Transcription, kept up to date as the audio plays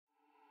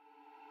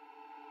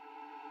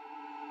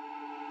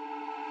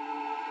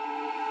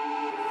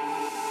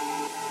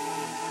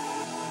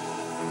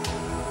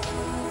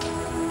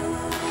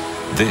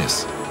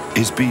This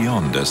is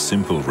beyond a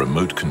simple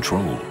remote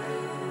control.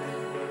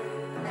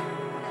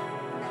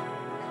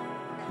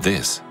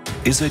 This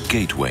is a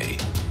gateway.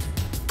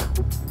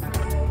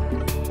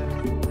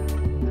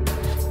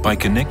 By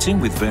connecting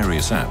with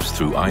various apps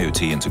through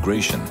IoT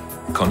integration,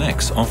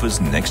 CONEX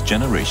offers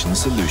next-generation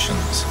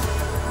solutions.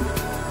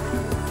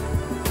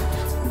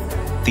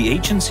 The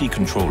H&C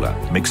controller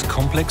makes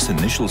complex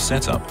initial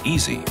setup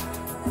easy.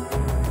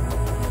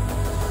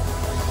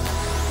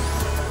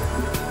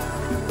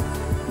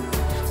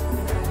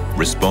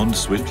 Respond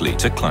swiftly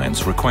to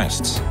clients'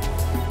 requests.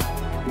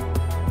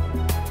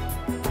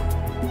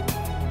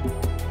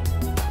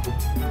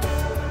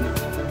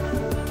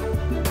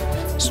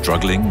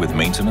 Struggling with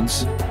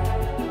maintenance?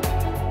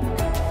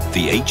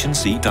 The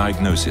H&C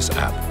Diagnosis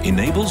app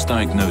enables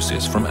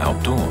diagnosis from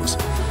outdoors.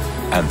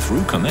 And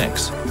through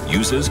CONEX,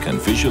 users can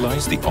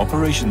visualize the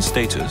operation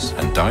status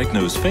and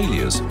diagnose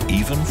failures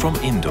even from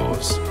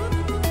indoors.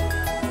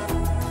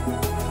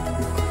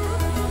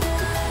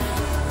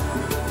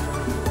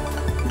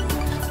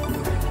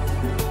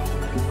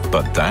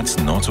 But that's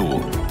not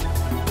all.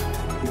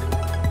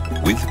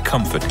 With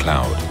Comfort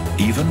Cloud,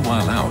 even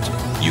while out,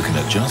 you can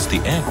adjust the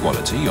air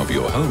quality of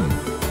your home.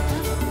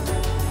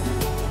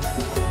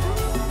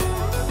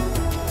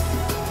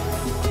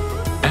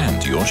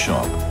 And your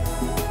shop.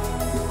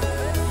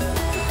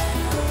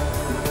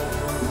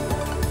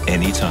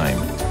 Anytime,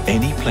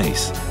 any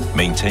place,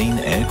 maintain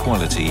air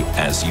quality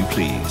as you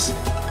please.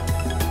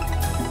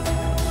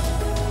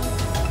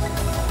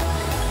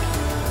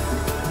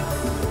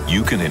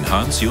 You can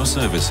enhance your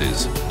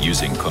services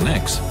using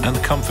CONEX and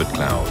Comfort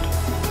Cloud.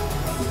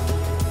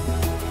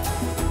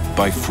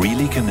 By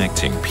freely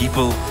connecting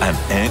people and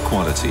air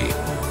quality,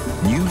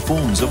 new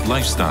forms of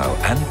lifestyle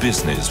and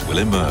business will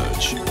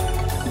emerge.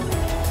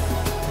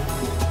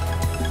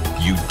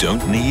 You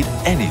don't need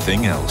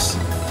anything else.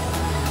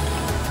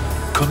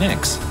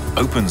 CONEX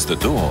opens the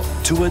door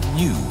to a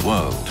new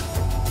world.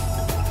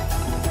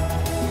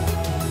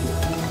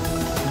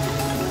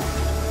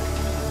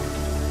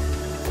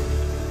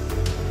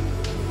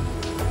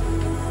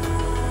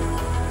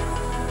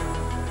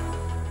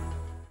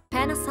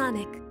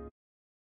 Panasonic.